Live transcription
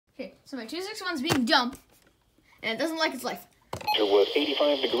Okay, so my 261's being dumped, and it doesn't like its life. It was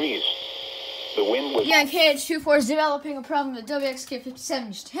 85 degrees. The wind was... Yeah, KH24 is developing a problem with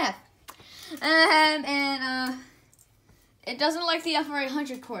WXK57 and it doesn't like the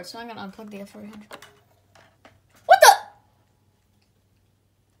FR800 cord, so I'm gonna unplug the FR800. What the?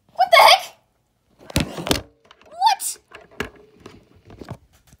 What the heck? What?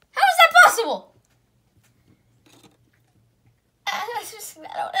 How is that possible?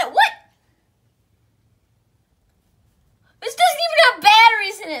 I don't know. What? This doesn't even have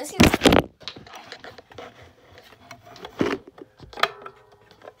batteries in it.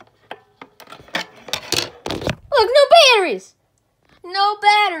 Look, no batteries. No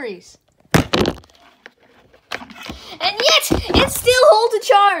batteries. And yet, it still holds a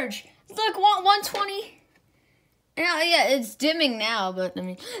charge. It's like 120. Yeah, it's dimming now, but I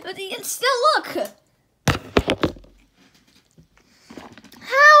mean, it's still, look.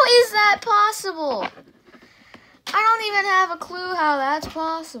 How is that possible? I don't even have a clue how that's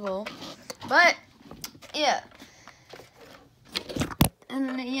possible. But, yeah.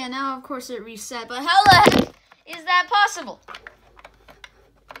 And yeah, now of course it reset. But how the heck is that possible?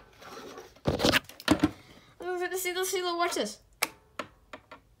 Let's see, watch this.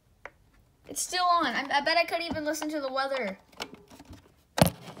 It's still on. I bet I couldn't even listen to the weather.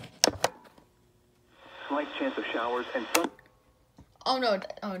 Slight chance of showers and sun. Oh no,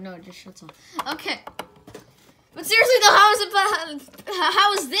 it just shuts off. Okay. But seriously though,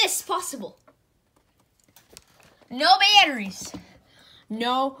 how is this possible? No batteries.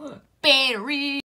 No batteries.